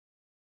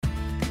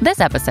This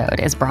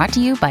episode is brought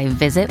to you by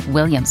Visit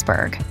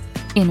Williamsburg.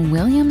 In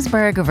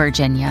Williamsburg,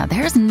 Virginia,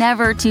 there's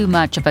never too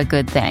much of a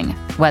good thing.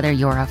 Whether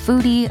you're a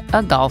foodie,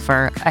 a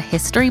golfer, a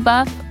history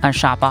buff, a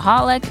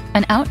shopaholic,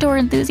 an outdoor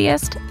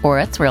enthusiast, or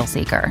a thrill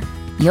seeker,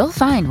 you'll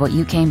find what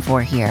you came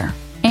for here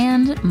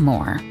and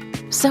more.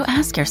 So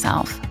ask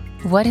yourself,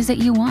 what is it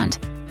you want?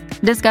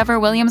 Discover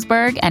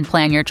Williamsburg and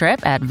plan your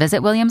trip at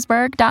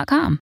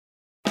visitwilliamsburg.com.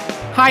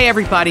 Hi,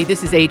 everybody.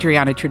 This is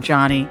Adriana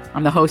Trajani.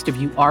 I'm the host of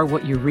You Are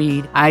What You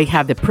Read. I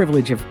have the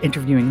privilege of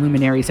interviewing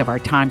luminaries of our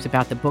times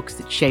about the books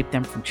that shaped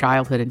them from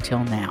childhood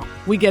until now.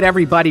 We get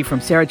everybody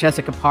from Sarah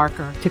Jessica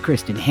Parker to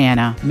Kristen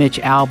Hanna, Mitch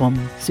Albom,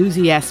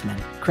 Susie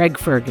Essman, Craig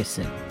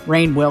Ferguson,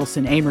 Rainn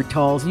Wilson, Amor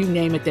Tolls, you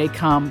name it, they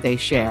come, they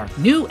share.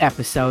 New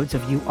episodes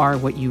of You Are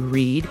What You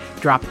Read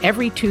drop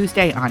every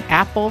Tuesday on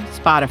Apple,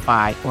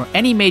 Spotify, or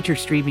any major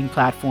streaming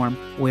platform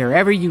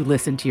wherever you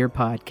listen to your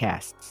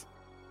podcasts.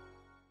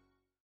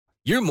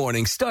 Your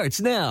morning starts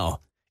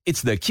now.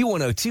 It's the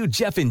Q102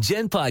 Jeff and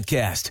Jen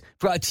podcast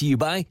brought to you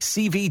by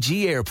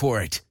CVG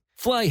Airport.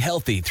 Fly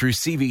healthy through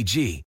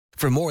CVG.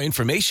 For more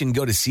information,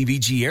 go to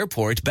CVG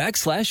Airport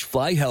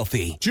 /fly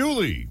healthy.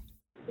 Julie.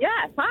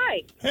 Yes,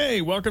 hi.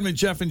 Hey, welcome to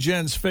Jeff and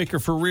Jen's Faker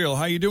for Real.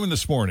 How you doing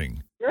this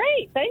morning?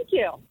 Great, thank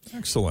you.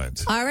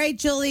 Excellent. All right,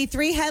 Julie,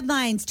 3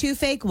 headlines, 2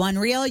 fake, 1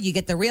 real. You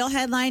get the real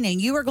headline, and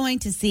you are going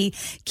to see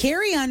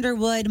Carrie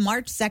Underwood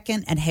March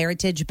 2nd at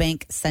Heritage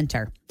Bank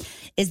Center.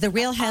 Is the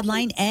real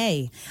headline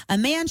A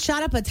man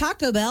shot up a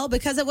Taco Bell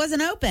because it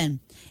wasn't open?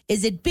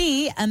 Is it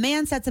B, a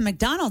man sets a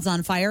McDonald's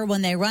on fire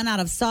when they run out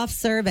of soft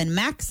serve and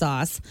mac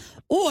sauce?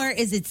 Or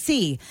is it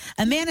C,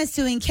 a man is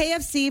suing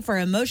KFC for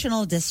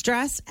emotional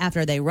distress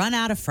after they run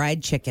out of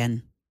fried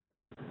chicken?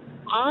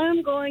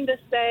 I'm going to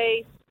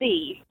say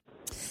C.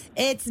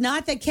 It's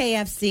not the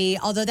KFC,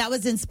 although that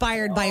was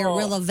inspired by a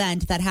real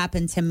event that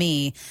happened to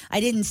me.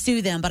 I didn't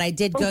sue them, but I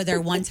did go there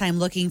one time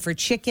looking for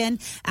chicken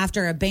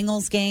after a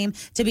Bengals game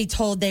to be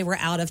told they were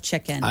out of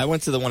chicken. I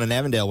went to the one in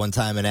Avondale one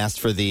time and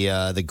asked for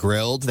the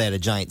grilled. They had a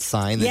giant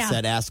sign that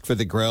said, ask for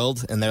the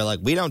grilled. And they're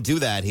like, we don't do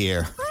that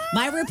here.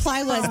 My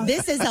reply was,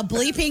 this is a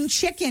bleeping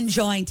chicken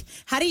joint.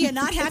 How do you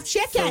not have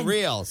chicken? For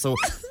real. So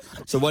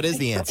what is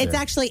the answer? It's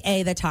actually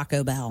A, the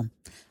Taco Bell.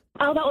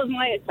 Oh, that was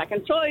my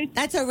second choice.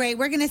 That's all right.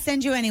 We're going to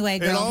send you anyway,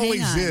 girl. It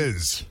always Hang on.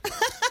 is.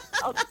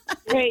 Oh,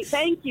 great,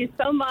 thank you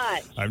so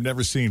much. I've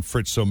never seen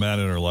Fritz so mad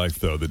in her life,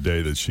 though, the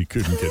day that she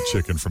couldn't get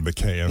chicken from the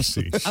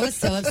KFC. I was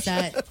so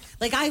upset.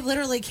 Like, I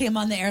literally came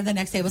on the air the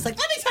next day. I was like,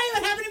 let me tell you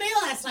what happened to me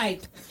last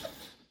night.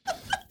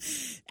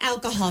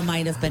 Alcohol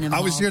might have been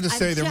involved. I was going to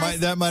say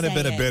that might have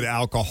been a bit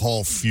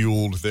alcohol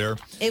fueled there.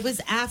 It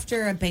was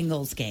after a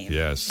Bengals game.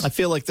 Yes. I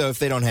feel like, though, if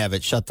they don't have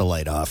it, shut the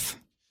light off.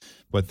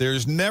 But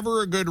there's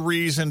never a good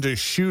reason to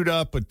shoot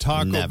up a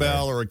Taco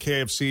Bell or a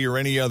KFC or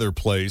any other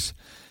place.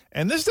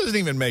 And this doesn't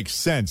even make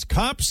sense.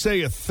 Cops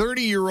say a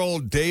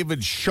 30-year-old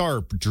David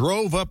Sharp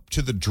drove up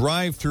to the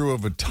drive-thru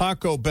of a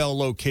Taco Bell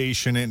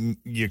location in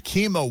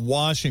Yakima,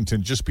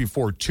 Washington, just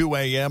before 2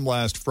 a.m.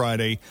 last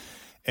Friday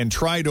and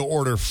tried to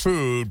order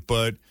food,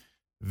 but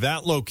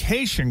that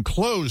location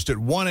closed at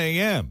 1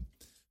 a.m.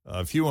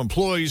 A few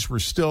employees were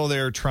still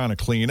there trying to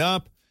clean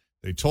up.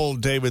 They told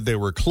David they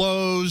were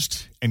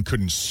closed and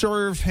couldn't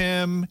serve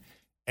him,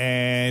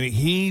 and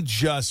he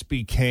just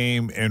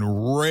became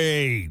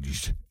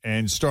enraged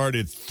and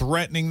started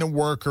threatening the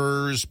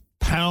workers,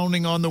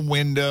 pounding on the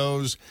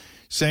windows,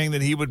 saying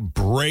that he would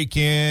break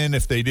in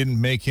if they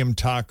didn't make him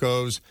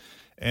tacos.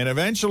 And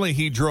eventually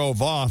he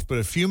drove off, but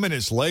a few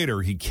minutes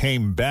later he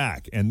came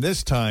back, and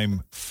this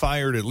time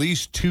fired at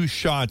least 2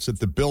 shots at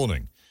the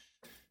building.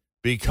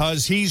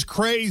 Because he's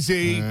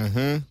crazy.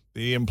 Mm-hmm.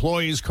 The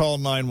employees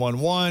called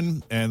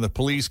 911, and the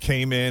police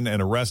came in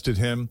and arrested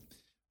him.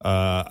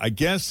 I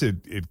guess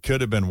it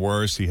could have been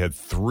worse. He had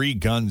 3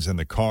 guns in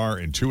the car,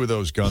 and 2 of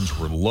those guns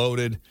were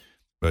loaded.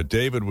 But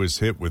David was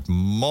hit with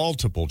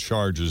multiple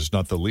charges,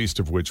 not the least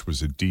of which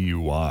was a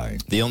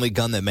DUI. The only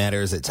gun that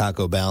matters at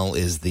Taco Bell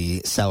is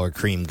the sour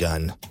cream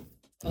gun.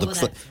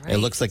 It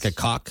looks like a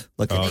cock,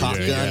 gun,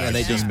 and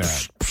they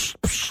just...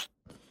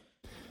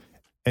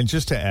 And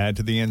just to add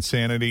to the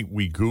insanity,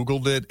 we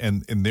Googled it,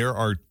 and there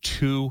are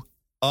 2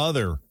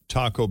 other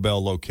Taco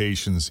Bell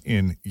locations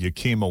in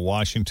Yakima,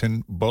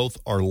 Washington. Both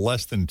are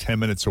less than 10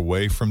 minutes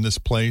away from this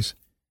place.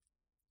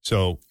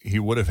 So he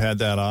would have had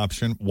that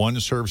option. One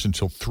serves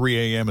until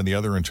 3 a.m. and the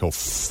other until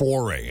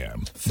 4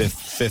 a.m.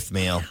 Fifth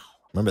meal.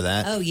 Remember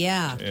that? Oh,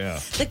 yeah. Yeah.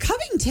 The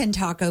Covington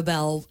Taco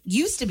Bell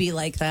used to be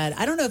like that.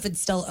 I don't know if it's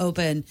still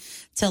open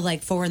till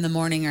like 4 in the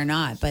morning or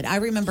not, but I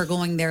remember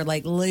going there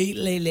like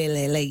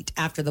late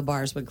after the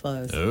bars would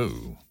close.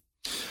 Oh.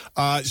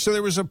 So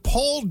there was a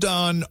poll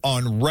done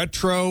on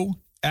retro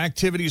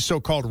activities,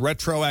 so-called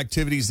retro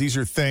activities. These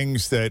are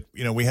things that,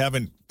 we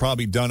haven't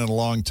probably done in a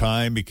long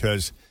time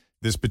because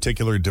this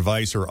particular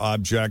device or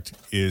object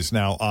is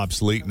now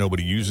obsolete.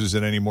 Nobody uses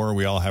it anymore.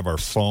 We all have our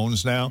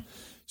phones now.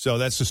 So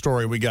that's the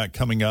story we got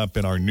coming up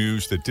in our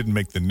news that didn't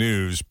make the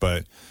news.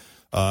 But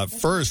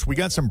first, we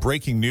got some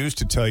breaking news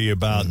to tell you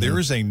about. Mm-hmm. There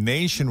is a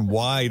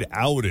nationwide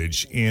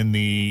outage in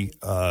the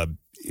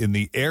in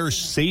the air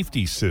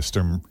safety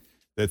system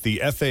that the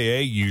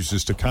FAA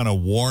uses to kind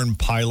of warn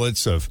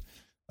pilots of,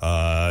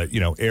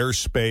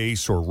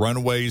 airspace or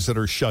runways that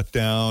are shut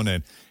down,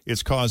 and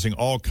it's causing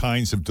all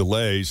kinds of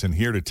delays. And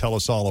here to tell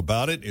us all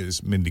about it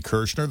is Mindy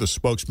Kirshner, the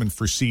spokesman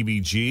for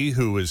CVG,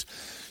 who is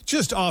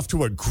just off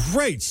to a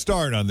great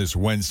start on this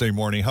Wednesday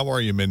morning. How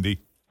are you, Mindy?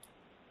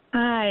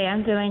 Hi,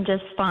 I'm doing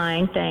just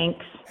fine,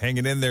 thanks.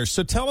 Hanging in there.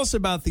 So tell us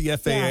about the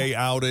FAA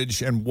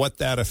outage and what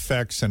that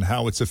affects and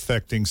how it's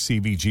affecting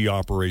CVG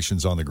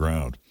operations on the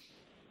ground.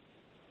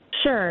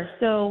 Sure.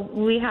 So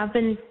we have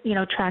been,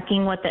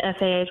 tracking what the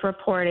FAA is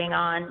reporting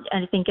on.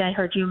 I think I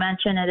heard you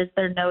mention it is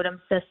their NOTAM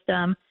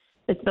system.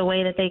 It's the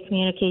way that they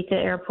communicate to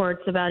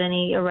airports about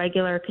any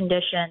irregular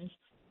conditions.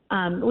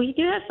 We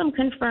do have some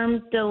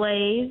confirmed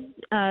delays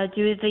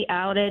due to the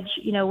outage.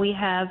 We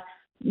have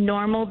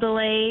normal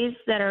delays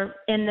that are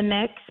in the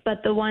mix,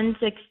 but the ones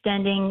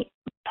extending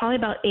probably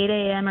about 8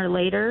 a.m. or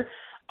later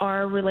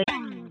are related.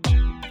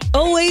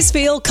 Always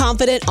feel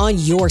confident on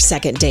your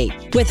second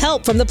date. With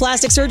help from the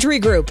Plastic Surgery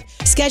Group.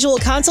 Schedule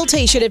a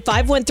consultation at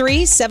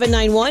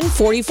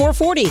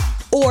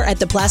 513-791-4440 or at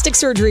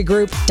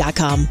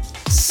theplasticsurgerygroup.com.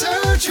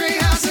 Surgery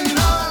has an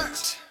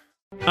art.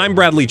 I'm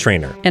Bradley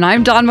Trainer. And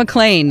I'm Don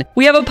McClain.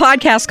 We have a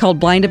podcast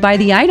called Blinded by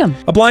the Item.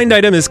 A blind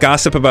item is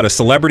gossip about a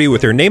celebrity with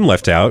their name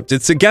left out.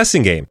 It's a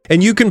guessing game,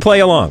 and you can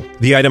play along.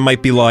 The item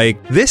might be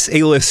like, this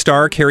A-list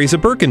star carries a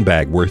Birkin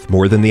bag worth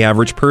more than the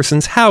average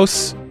person's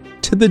house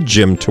to the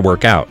gym to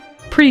work out.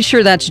 Pretty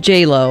sure that's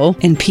J-Lo.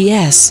 And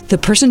P.S. the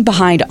person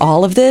behind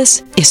all of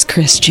this is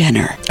Kris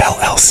Jenner,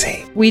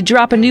 LLC. We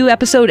drop a new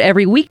episode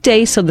every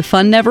weekday so the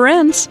fun never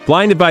ends.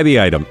 Blinded by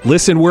the Item.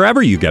 Listen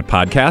wherever you get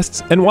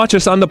podcasts and watch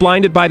us on the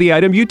Blinded by the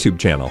Item YouTube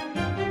channel.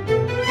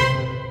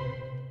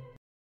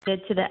 To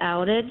the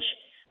outage,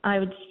 I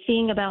was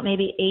seeing about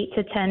maybe 8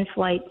 to 10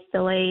 flights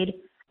delayed.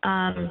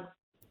 So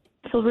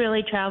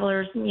really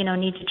travelers,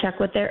 need to check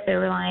with their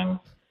airlines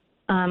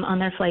on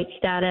their flight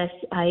status.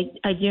 I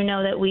do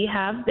know that we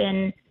have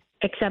been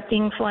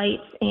accepting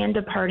flights and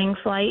departing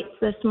flights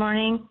this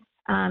morning.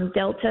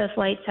 Delta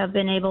flights have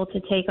been able to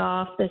take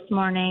off this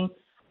morning.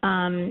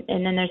 And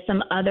then there's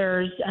some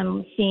others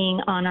I'm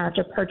seeing on our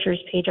departures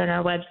page on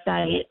our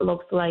website. It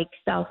looks like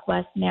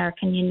Southwest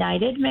American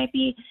United might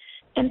be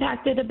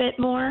impacted a bit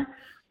more.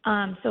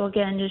 So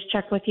again, just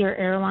check with your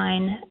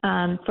airline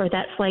for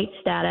that flight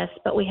status.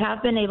 But we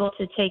have been able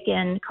to take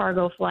in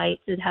cargo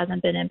flights. It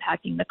hasn't been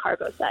impacting the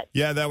cargo side.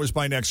 Yeah, that was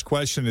my next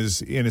question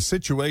is, in a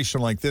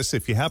situation like this,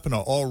 if you happen to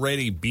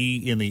already be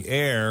in the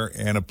air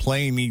and a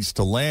plane needs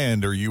to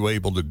land, are you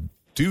able to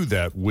do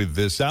that with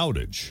this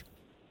outage?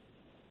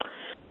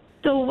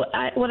 So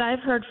what I've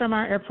heard from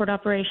our airport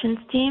operations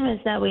team is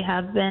that we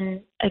have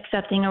been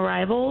accepting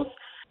arrivals.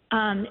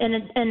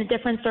 In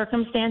different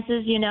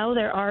circumstances,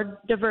 there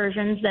are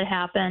diversions that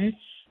happen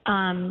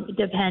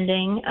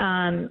depending.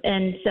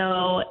 And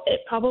so it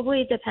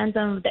probably depends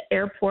on the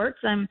airports.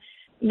 I'm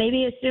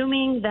maybe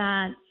assuming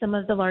that some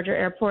of the larger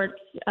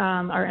airports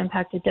are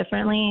impacted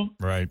differently.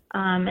 Right.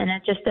 And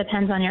it just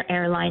depends on your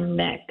airline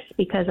mix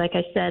because, like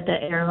I said,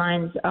 the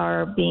airlines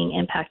are being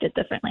impacted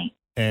differently.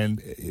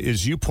 And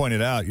as you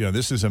pointed out,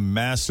 this is a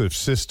massive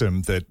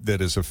system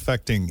that is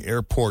affecting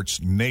airports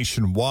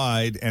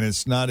nationwide, and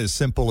it's not as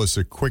simple as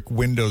a quick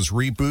Windows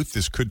reboot.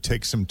 This could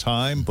take some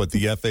time, but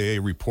the FAA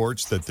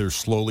reports that they're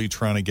slowly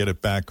trying to get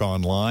it back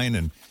online,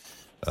 and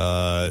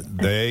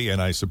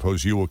and I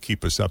suppose you will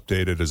keep us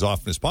updated as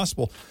often as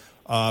possible.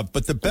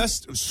 But the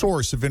best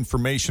source of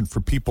information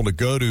for people to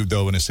go to,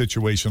 though, in a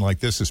situation like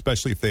this,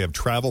 especially if they have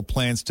travel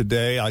plans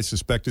today, I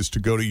suspect is to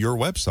go to your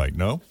website,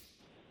 no?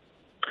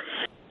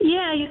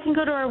 Yeah, you can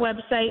go to our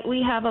website.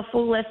 We have a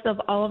full list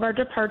of all of our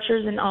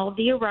departures and all of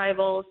the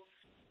arrivals.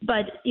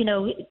 But,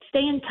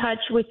 stay in touch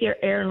with your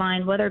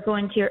airline, whether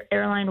going to your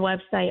airline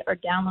website or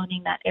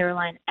downloading that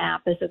airline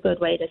app is a good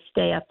way to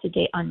stay up to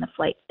date on the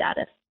flight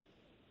status.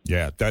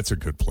 Yeah, that's a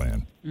good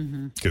plan.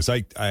 Because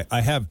I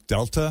have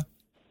Delta,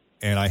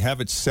 and I have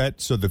it set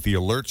so that the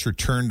alerts are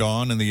turned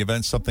on in the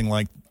event something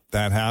like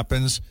that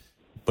happens.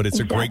 But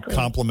it's a great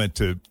compliment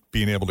to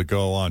being able to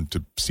go on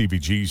to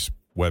CVG's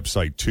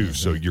website, too.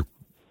 So you're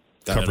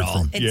covered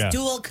from, it's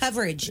dual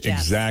coverage, Jeff.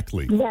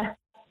 Exactly. Yeah.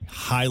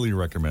 Highly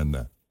recommend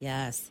that.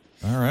 Yes.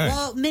 All right.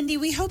 Well, Mindy,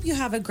 we hope you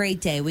have a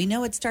great day. We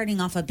know it's starting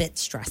off a bit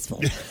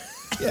stressful.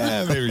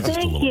 Yeah, maybe just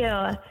a little.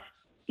 Thank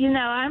you.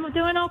 I'm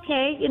doing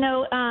okay.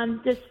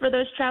 Just for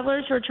those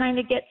travelers who are trying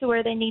to get to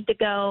where they need to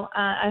go,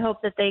 I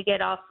hope that they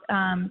get off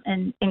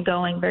and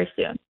going very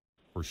soon.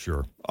 For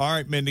sure. All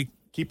right, Mindy,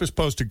 keep us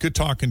posted. Good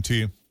talking to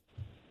you.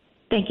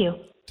 Thank you.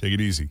 Take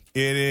it easy.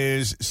 It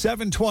is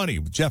 7:20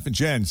 with Jeff and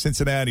Jen,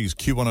 Cincinnati's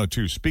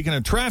Q102. Speaking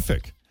of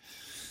traffic,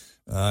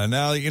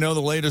 now that you know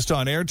the latest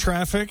on air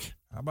traffic,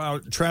 how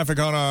about traffic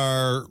on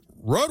our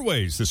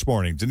roadways this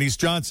morning? Denise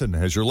Johnson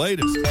has your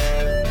latest.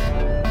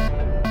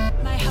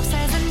 My house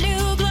has a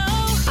new glow.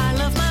 I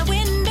love my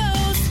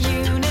windows.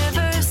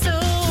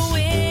 Universal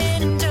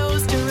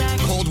Windows Direct.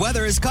 Cold weather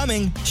weather is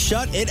coming.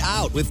 Shut it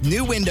out with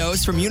new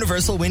windows from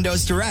Universal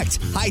Windows Direct.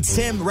 Hi,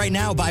 Tim. Right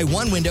now, buy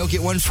one window,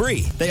 get one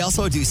free. They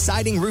also do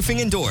siding, roofing,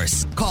 and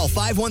doors. Call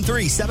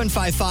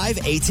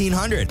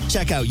 513-755-1800.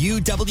 Check out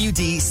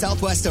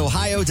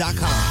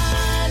uwdsouthwestohio.com.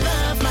 I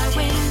love my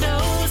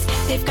windows.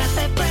 They've got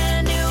that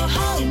brand new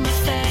home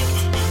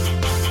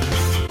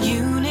effect.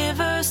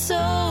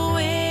 Universal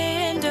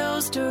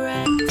Windows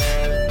Direct.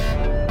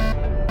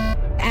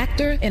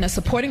 Actor in a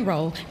supporting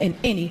role in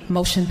any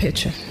motion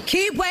picture.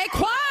 Keyway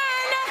Kwan!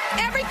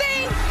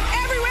 Everything,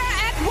 everywhere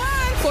at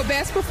once! For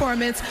best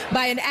performance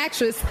by an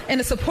actress in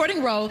a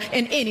supporting role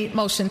in any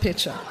motion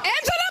picture.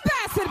 Angela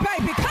Bassett,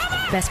 baby, come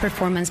on! Best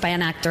performance by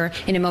an actor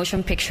in a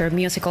motion picture,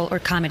 musical, or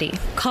comedy.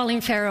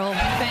 Colin Farrell.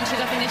 Banshees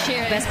of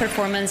Inisherin. Best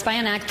performance by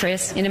an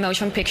actress in a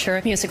motion picture,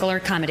 musical,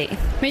 or comedy.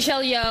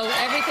 Michelle Yeoh.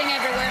 Everything,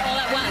 everywhere, all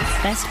at once.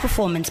 Best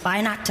performance by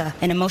an actor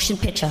in a motion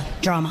picture,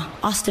 drama.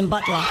 Austin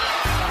Butler.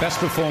 Best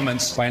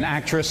performance by an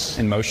actress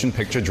in motion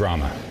picture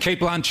drama. Cate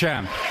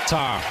Blanchett.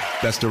 Tar.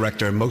 Best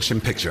director in motion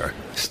picture,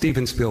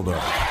 Steven Spielberg.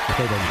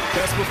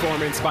 Best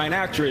performance by an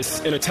actress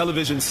in a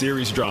television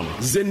series drama,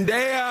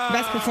 Zendaya.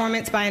 Best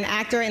performance by an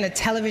actor in a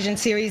television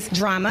series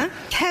drama,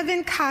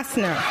 Kevin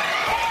Costner.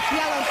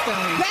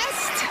 Yellowstone.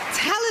 Best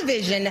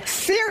television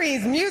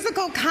series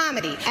musical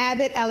comedy,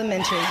 Abbott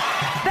Elementary.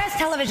 Best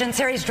television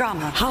series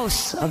drama,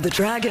 House of the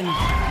Dragon.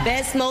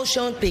 Best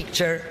motion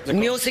picture,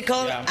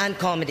 musical, and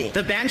comedy.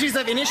 The Banshees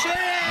of Inisherin.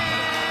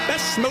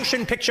 Best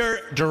motion picture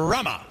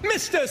drama.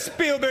 Mr.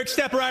 Spielberg,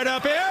 step right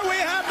up here. We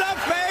have the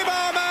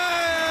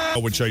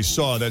Fableman. Which I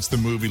saw. That's the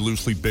movie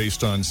loosely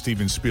based on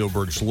Steven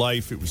Spielberg's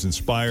life. It was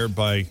inspired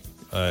by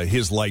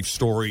his life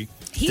story.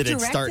 Did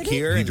it start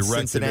here in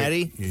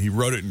Cincinnati? He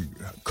wrote it, and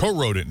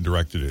co-wrote it, and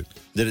directed it.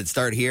 Did it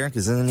start here?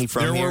 Because isn't he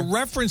from here? There were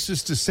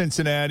references to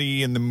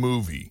Cincinnati in the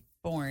movie.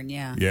 Born,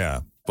 yeah.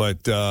 Yeah, but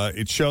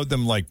it showed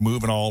them like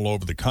moving all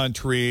over the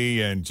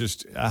country and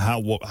just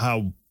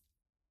how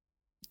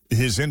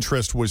his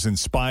interest was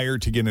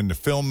inspired to get into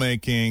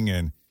filmmaking.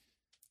 And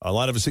a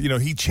lot of us,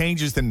 he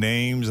changes the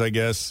names, I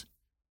guess.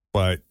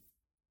 But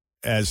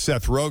as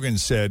Seth Rogen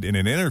said in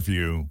an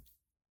interview,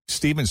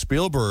 Steven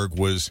Spielberg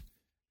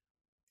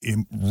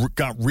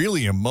got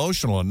really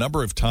emotional a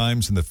number of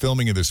times in the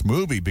filming of this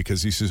movie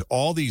because he says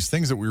all these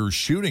things that we were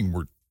shooting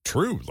were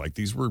true. Like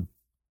these were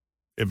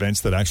events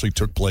that actually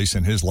took place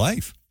in his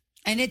life.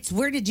 And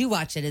where did you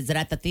watch it? Is it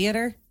at the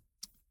theater?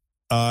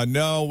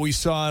 No, we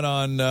saw it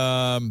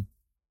on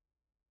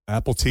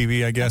Apple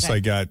TV, I guess. Okay. I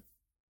got,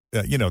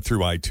 through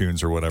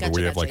iTunes or whatever.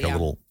 We have a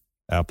little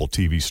Apple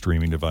TV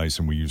streaming device,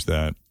 and we use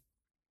that.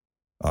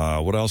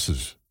 What else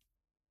is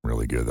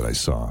really good that I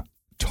saw?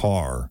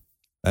 Tar.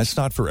 That's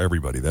not for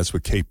everybody. That's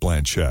with Cate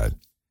Blanchett,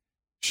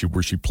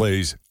 where she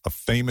plays a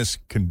famous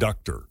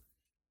conductor,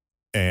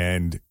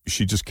 and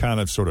she just kind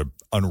of sort of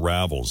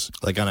unravels.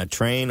 Like on a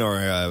train or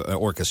an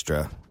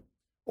orchestra?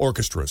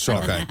 Orchestra. So,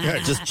 okay. Yeah,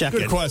 just check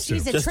Good it. question.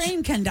 She's a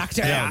train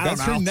conductor. Yeah, that's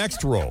her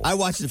next role. I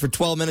watched it for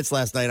 12 minutes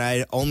last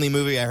night. Only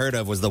movie I heard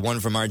of was the one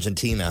from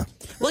Argentina.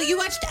 Well, you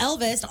watched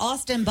Elvis.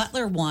 Austin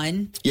Butler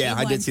won. Yeah,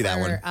 I did see that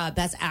one.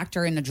 Best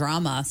actor in a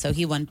drama. So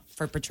he won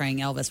for portraying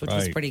Elvis, which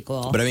was pretty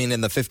cool. But I mean,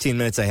 in the 15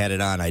 minutes I had it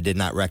on, I did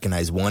not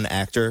recognize one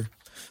actor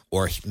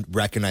or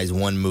recognize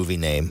one movie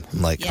name.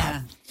 I'm like,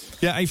 yeah.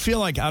 Yeah, I feel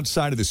like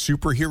outside of the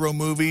superhero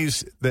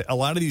movies, that a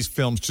lot of these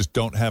films just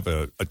don't have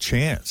a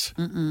chance.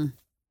 Mm-mm.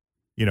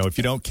 If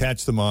you don't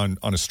catch them on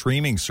a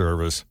streaming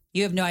service.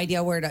 You have no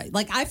idea where to,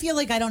 I feel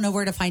like I don't know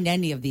where to find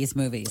any of these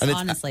movies,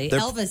 honestly.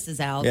 Elvis is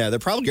out. Yeah, they're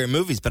probably great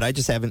movies, but I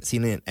just haven't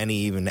seen any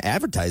even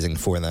advertising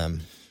for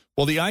them.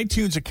 Well, the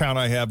iTunes account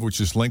I have, which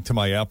is linked to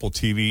my Apple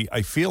TV,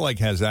 I feel like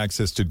has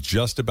access to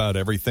just about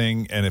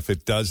everything. And if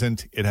it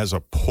doesn't, it has a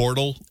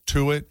portal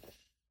to it.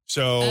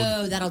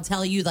 So that'll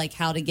tell you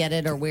how to get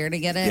it or where to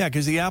get it. Yeah,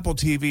 because the Apple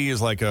TV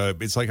is like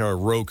a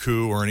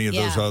Roku or any of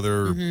those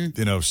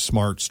other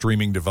smart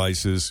streaming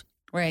devices.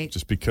 Right.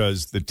 Just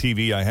because the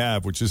TV I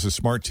have, which is a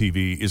smart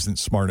TV, isn't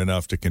smart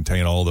enough to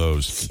contain all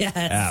those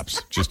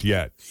apps just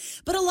yet.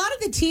 But a lot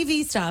of the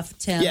TV stuff,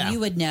 Tim, you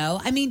would know.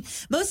 I mean,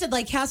 most of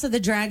House of the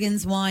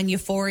Dragons won,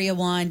 Euphoria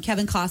won,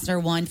 Kevin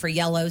Costner won for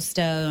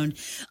Yellowstone.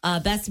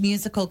 Best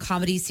musical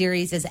comedy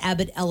series is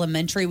Abbott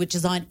Elementary, which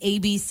is on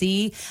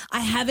ABC.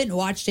 I haven't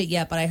watched it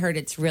yet, but I heard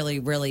it's really,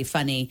 really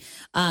funny.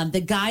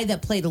 The guy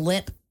that played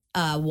Lip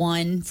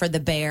won for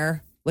The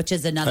Bear, which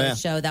is another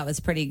show that was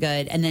pretty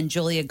good. And then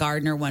Julia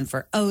Gardner won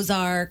for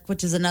Ozark,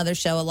 which is another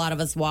show a lot of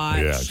us watch.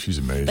 Yeah, she's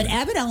amazing. But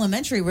Abbott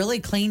Elementary really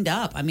cleaned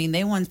up. I mean,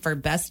 they won for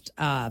Best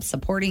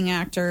Supporting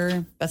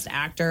Actor, Best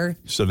Actor.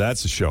 So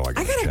that's a show I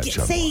got to catch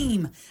up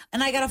on.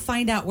 And I got to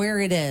find out where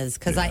it is.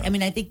 Because, I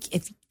think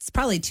it's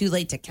probably too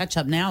late to catch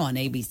up now on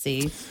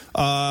ABC.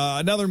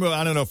 Another movie,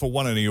 I don't know if it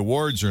won any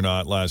awards or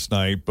not last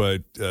night,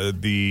 but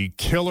the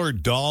killer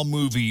doll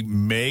movie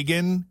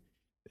Megan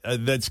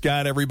that's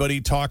got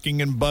everybody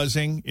talking and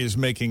buzzing is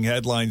making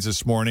headlines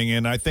this morning,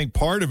 and I think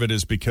part of it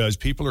is because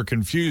people are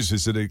confused.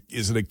 Is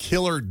it a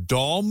killer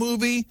doll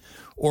movie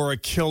or a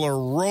killer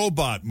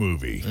robot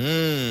movie?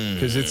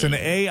 Because it's an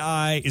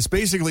AI. It's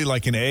basically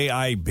like an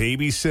AI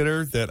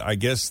babysitter that I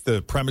guess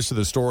the premise of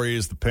the story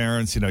is the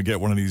parents, get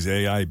one of these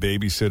AI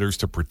babysitters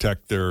to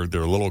protect their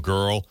little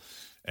girl.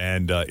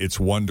 And its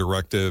one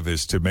directive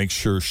is to make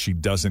sure she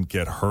doesn't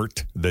get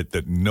hurt,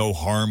 that no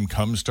harm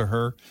comes to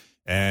her.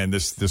 And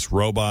this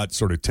robot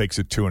sort of takes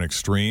it to an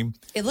extreme.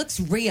 It looks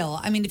real.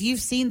 I mean, if you've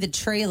seen the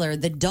trailer,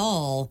 the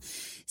doll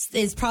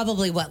is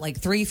probably,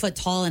 3 foot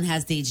tall and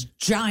has these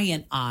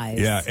giant eyes.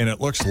 Yeah, and it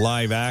looks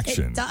live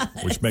action,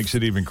 which makes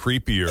it even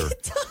creepier.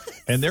 It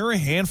does. And there are a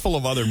handful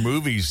of other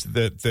movies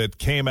that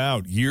came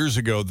out years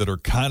ago that are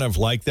kind of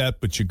like that,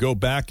 but you go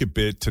back a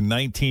bit to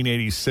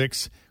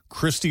 1986.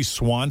 Christy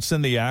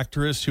Swanson, the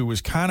actress, who was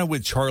kind of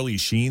with Charlie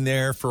Sheen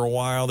there for a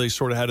while. They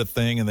sort of had a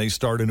thing, and they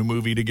started a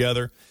movie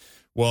together.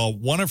 Well,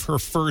 one of her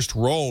first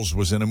roles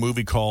was in a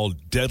movie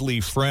called Deadly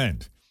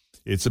Friend.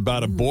 It's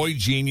about a boy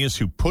genius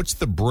who puts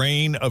the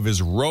brain of his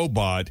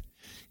robot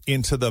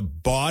into the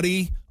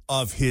body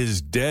of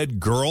his dead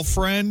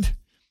girlfriend,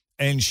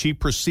 and she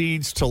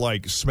proceeds to,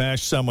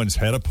 smash someone's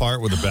head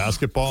apart with a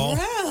basketball.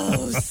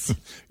 Gross.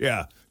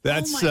 Yeah.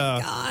 That's, oh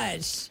my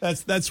gosh.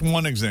 That's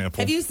one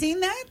example. Have you seen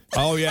that?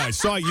 Oh, yeah. I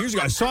saw it years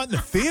ago. I saw it in the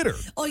theater.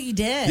 Oh, you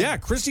did? Yeah.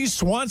 Christy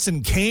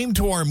Swanson came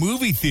to our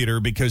movie theater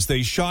because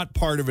they shot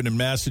part of it in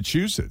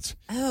Massachusetts.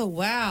 Oh,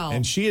 wow.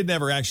 And she had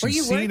never actually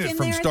seen it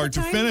from start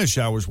to finish.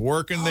 I was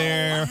working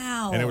there.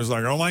 Wow. And it was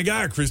like, oh, my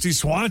God, Christy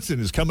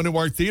Swanson is coming to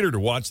our theater to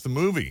watch the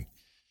movie.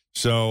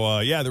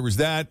 So, there was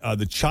that.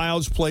 The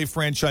Child's Play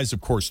franchise,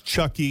 of course,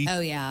 Chucky. Oh,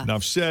 yeah.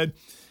 Enough said.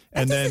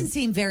 That doesn't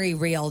seem very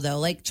real,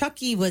 though.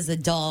 Chucky was a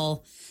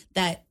doll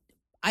that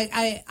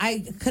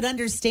I could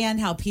understand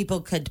how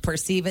people could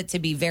perceive it to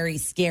be very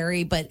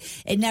scary, but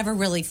it never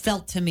really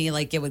felt to me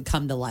like it would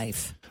come to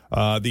life.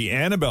 The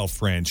Annabelle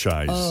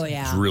franchise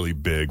is really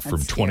big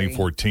from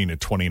 2014 to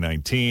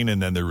 2019.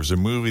 And then there was a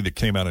movie that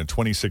came out in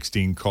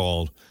 2016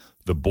 called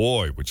The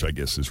Boy, which I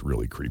guess is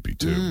really creepy,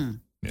 too.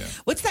 Yeah.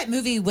 What's that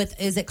movie with?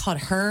 Is it called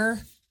Her?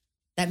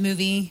 That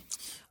movie?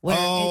 Where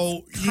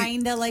it's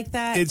kind of like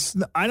that?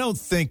 I don't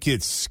think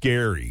it's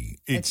scary.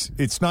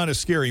 It's not a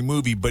scary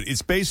movie, but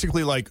it's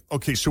basically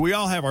okay, so we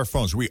all have our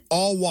phones. We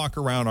all walk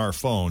around our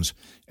phones,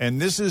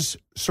 and this is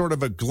sort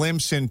of a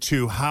glimpse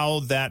into how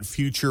that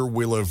future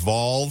will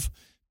evolve,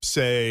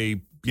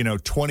 say,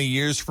 20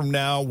 years from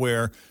now,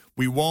 where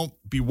we won't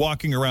be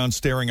walking around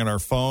staring at our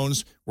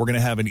phones. We're going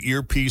to have an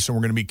earpiece, and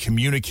we're going to be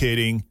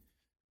communicating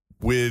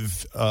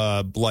with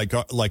like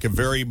a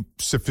very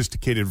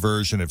sophisticated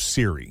version of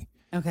Siri.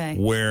 Okay.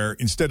 Where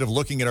instead of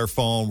looking at our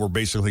phone, we're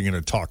basically going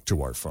to talk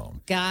to our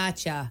phone.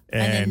 Gotcha.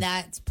 And then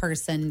that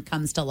person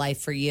comes to life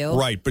for you.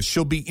 Right. But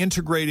she'll be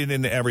integrated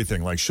into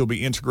everything. She'll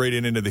be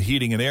integrated into the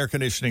heating and air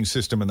conditioning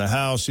system in the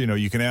house.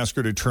 You can ask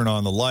her to turn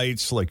on the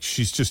lights.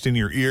 She's just in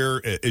your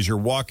ear. As you're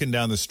walking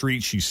down the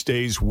street, she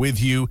stays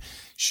with you.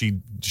 She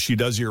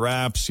does your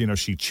apps.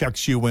 She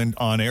checks you in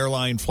on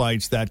airline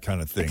flights, that kind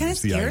of thing. It kind of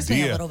scares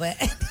me a little bit.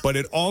 But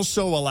it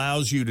also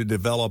allows you to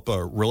develop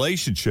a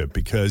relationship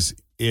because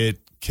you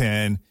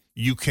can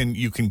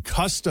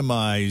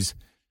customize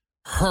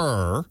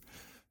her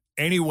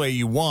any way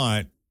you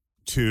want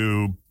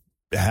to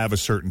have a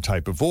certain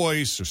type of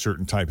voice, a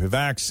certain type of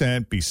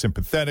accent, be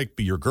sympathetic,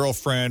 be your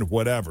girlfriend,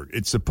 whatever.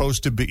 It's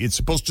supposed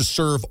to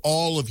serve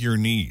all of your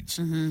needs.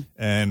 Mm-hmm.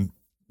 And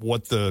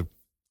what the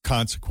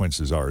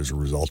consequences are as a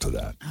result of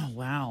that. Oh,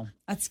 wow.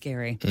 That's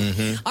scary.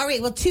 Mm-hmm. All right.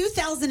 Well,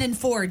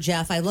 2004,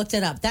 Jeff, I looked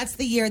it up. That's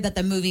the year that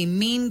the movie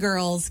Mean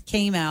Girls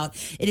came out.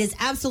 It is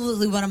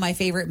absolutely one of my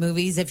favorite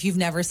movies. If you've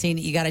never seen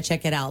it, you got to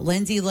check it out.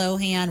 Lindsay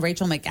Lohan,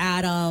 Rachel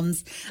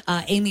McAdams,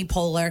 Amy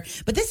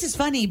Poehler. But this is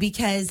funny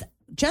because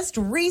just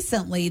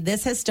recently,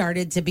 this has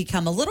started to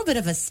become a little bit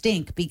of a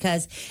stink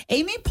because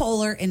Amy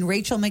Poehler and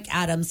Rachel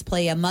McAdams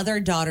play a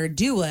mother-daughter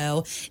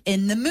duo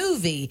in the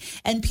movie.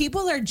 And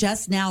people are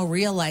just now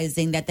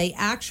realizing that they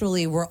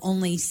actually were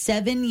only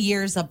 7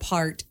 years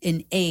apart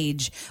in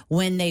age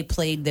when they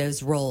played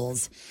those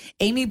roles.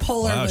 Amy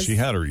Poehler she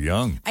had her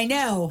young. I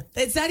know.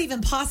 It's not even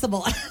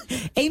possible.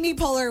 Amy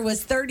Poehler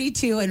was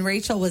 32 and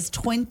Rachel was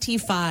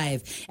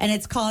 25. And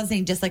it's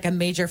causing just a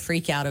major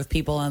freak out of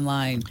people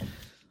online.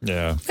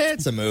 Yeah.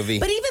 It's a movie.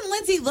 But even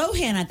Lindsay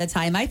Lohan at the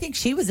time, I think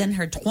she was in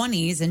her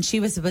 20s and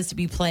she was supposed to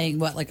be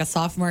playing, a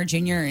sophomore,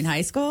 junior in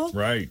high school?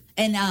 Right.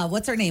 And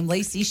what's her name?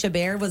 Lacey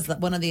Chabert was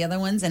one of the other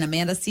ones, and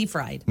Amanda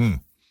Seyfried.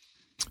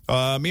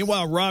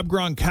 Meanwhile, Rob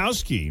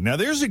Gronkowski. Now,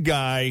 there's a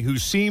guy who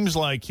seems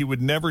like he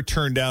would never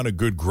turn down a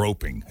good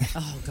groping.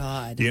 Oh,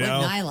 God. Wouldn't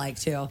I like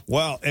to?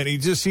 Well, and he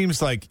just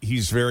seems like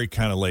he's very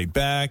kind of laid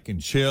back and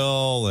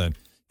chill, and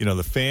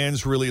the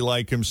fans really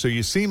like him. So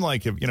you seem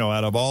like,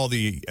 out of all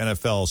the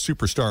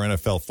superstar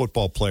NFL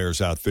football players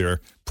out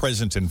there,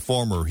 present and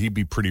former, he'd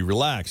be pretty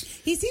relaxed.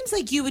 He seems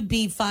like you would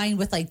be fine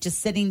with just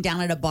sitting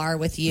down at a bar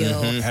with you,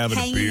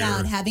 hanging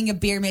out, having a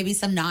beer, maybe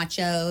some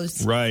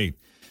nachos. Right.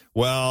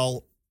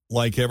 Well,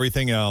 like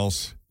everything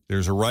else,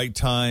 There's a right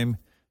time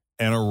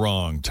and a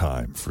wrong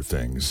time for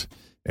things.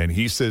 And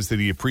he says that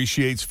he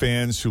appreciates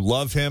fans who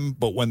love him,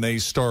 but when they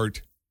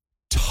start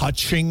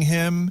touching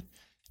him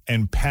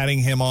and patting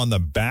him on the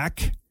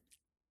back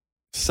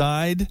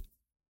side.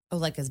 Oh,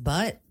 like his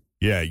butt?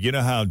 Yeah, you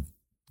know how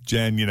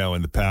Jen,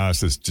 in the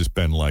past has just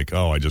been like,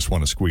 oh, I just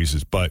want to squeeze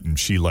his butt. And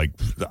she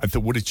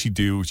what did she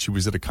do? She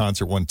was at a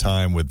concert one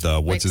time with,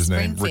 what's his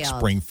name? Rick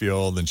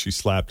Springfield. And she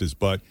slapped his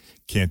butt.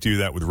 Can't do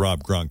that with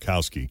Rob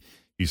Gronkowski.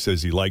 He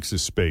says he likes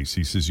his space.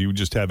 He says you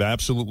just have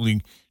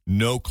absolutely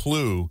no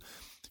clue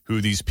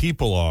who these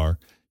people are.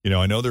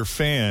 I know they're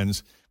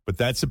fans, but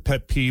that's a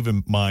pet peeve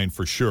of mine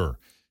for sure.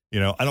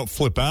 I don't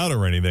flip out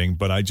or anything,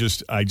 but I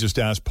just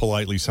ask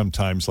politely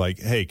sometimes, like,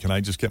 hey, can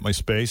I just get my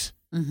space?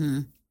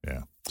 Mm-hmm.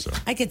 Yeah. So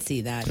I could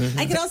see that. Mm-hmm.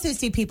 I could also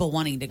see people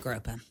wanting to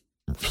grope him.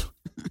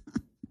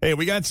 Hey,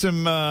 we got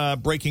some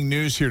breaking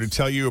news here to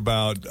tell you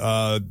about.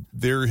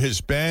 There has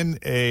been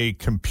a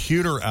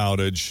computer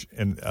outage,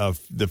 and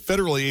the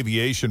Federal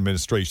Aviation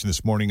Administration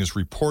this morning is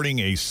reporting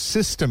a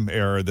system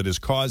error that is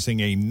causing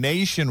a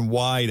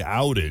nationwide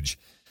outage,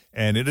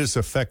 and it is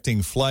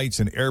affecting flights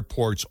and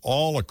airports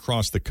all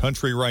across the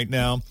country right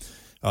now.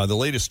 The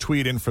latest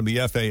tweet in from the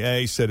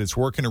FAA said it's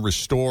working to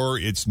restore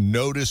its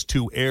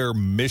notice-to-air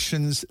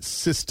missions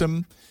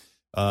system,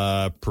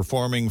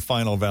 performing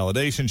final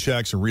validation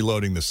checks and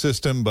reloading the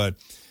system. But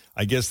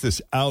I guess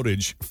this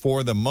outage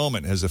for the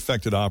moment has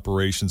affected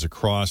operations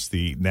across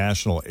the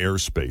national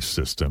airspace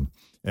system,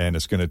 and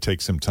it's going to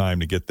take some time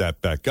to get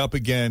that back up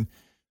again.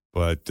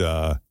 But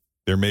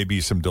there may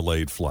be some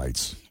delayed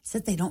flights.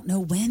 Said they don't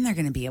know when they're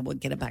going to be able to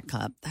get it back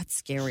up. That's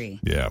scary.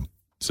 Yeah.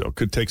 So it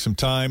could take some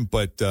time.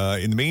 But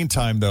in the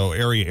meantime, though,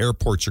 area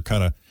airports are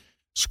kind of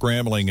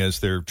scrambling as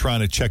they're trying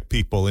to check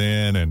people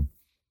in and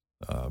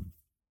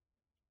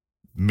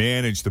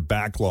manage the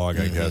backlog,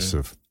 I guess,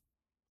 of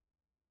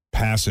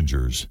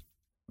passengers.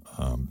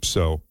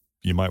 So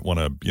you might want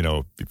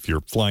to, if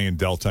you're flying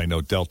Delta, I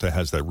know Delta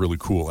has that really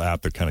cool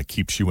app that kind of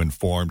keeps you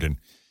informed. And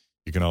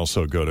you can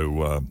also go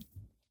to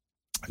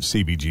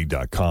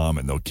CVG.com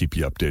and they'll keep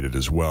you updated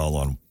as well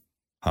on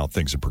how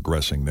things are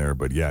progressing there.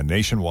 But yeah,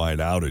 nationwide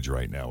outage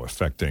right now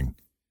affecting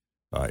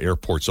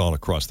airports all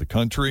across the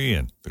country,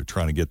 and they're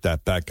trying to get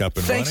that back up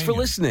and running. Thanks for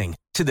listening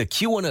to the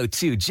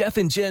Q102 Jeff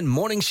and Jen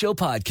Morning Show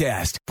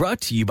podcast,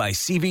 brought to you by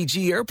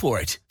CVG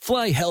Airport.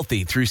 Fly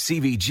healthy through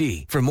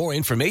CVG. For more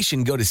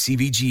information, go to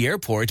CVG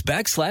Airport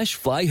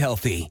 /fly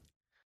healthy.